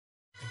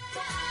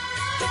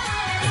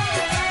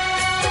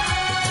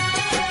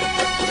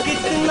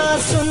कितना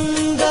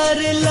सुंदर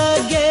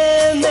लगे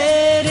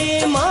मेरी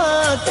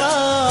माँ का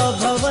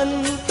भवन,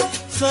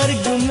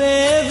 स्वर्ग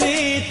में भी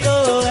तो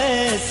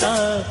ऐसा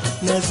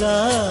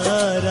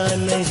नजारा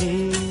नहीं।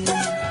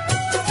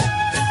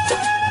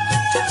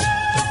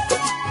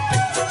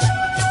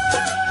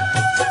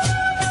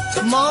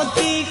 माँ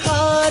की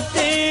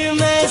खातिर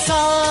मैं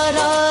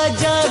सारा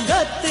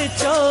जगत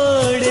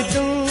छोड़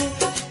दूं,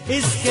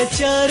 इसके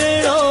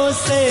चरणों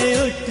से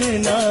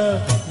उठना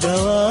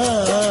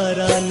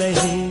गवारा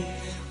नहीं।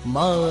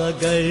 माँ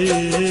अगर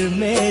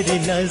मेरी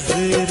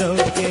नजरों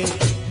के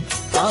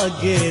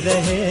आगे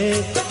रहे,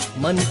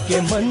 मन के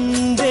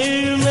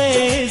मंदिर में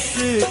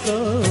इसको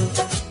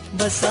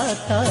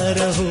बसाता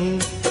रहूं,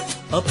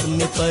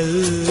 अपनी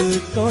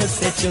पलकों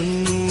से चुन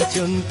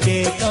चुन के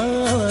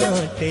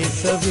कांटे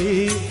सभी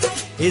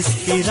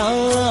इसकी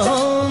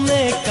राहों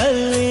में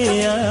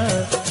कलियां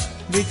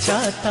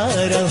बिछाता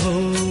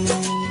रहूं।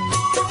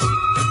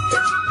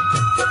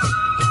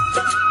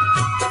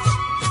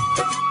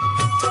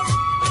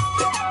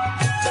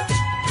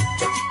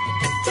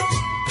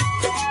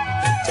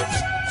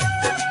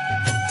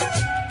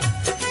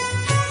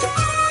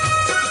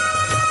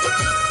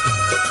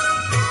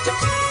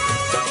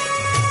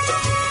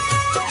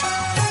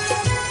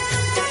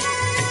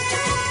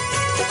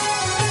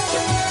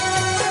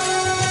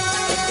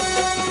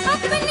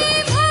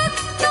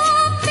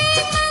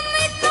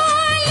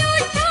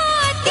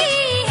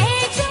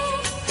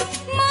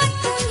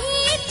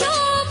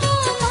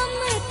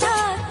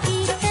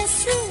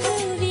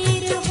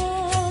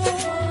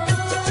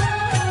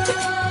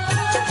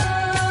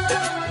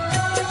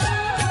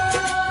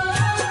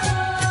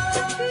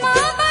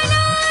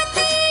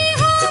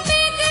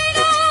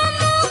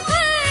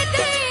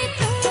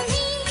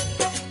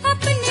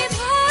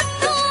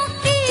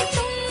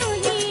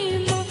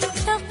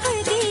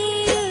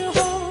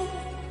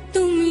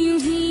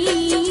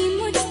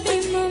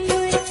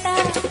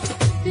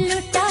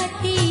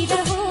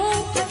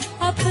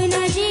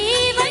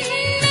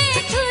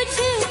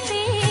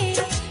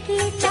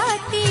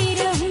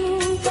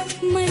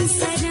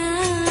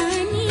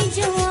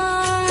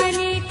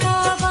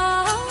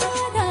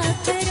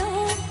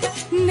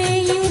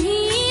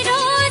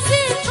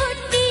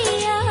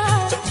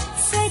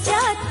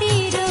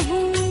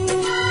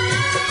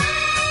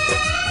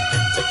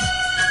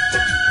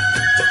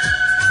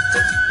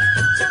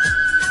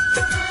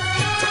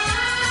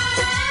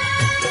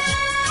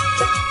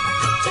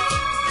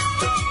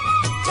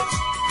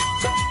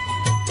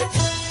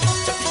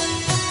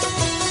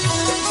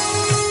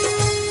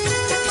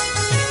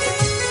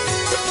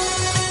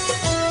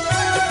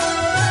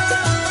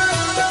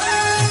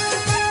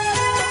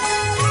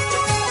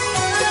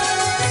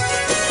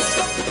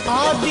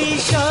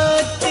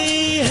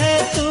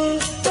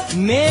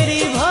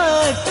 मेरी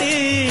भक्ति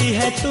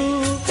है तू,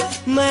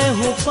 मैं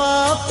हूँ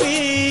पापी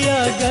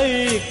अगर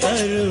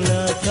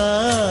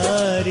करुणाकारी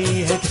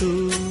है तू।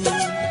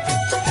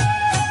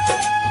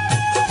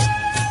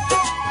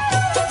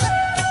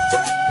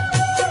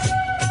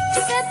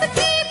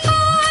 सबकी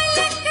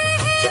पालक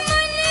है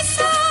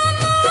मनसा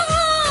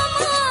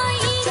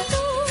महामाई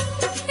तू,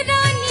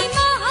 रानी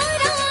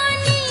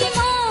महारानी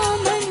माँ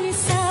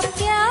मनसा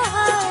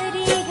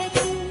प्यारी है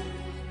तू।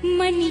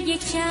 मन ये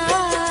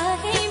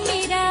चाहे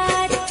मेरा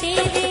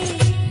तेरे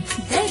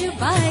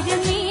दरबार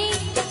में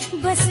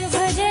बस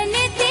भजन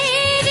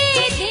तेरे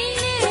दिन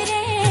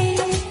रैन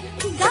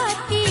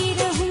गाती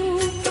रहूं।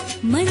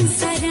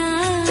 मनसा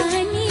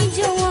रानी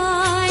जो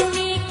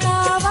आने का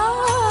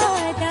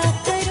वादा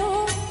करो,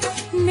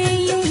 मैं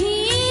यूं ही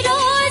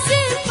रोज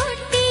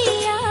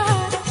कुटिया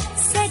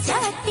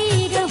सजाती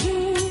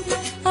रहूं।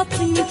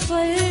 अपनी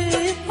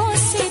पलकों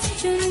से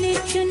चुन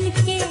चुन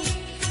के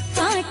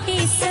कांटे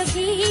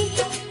सभी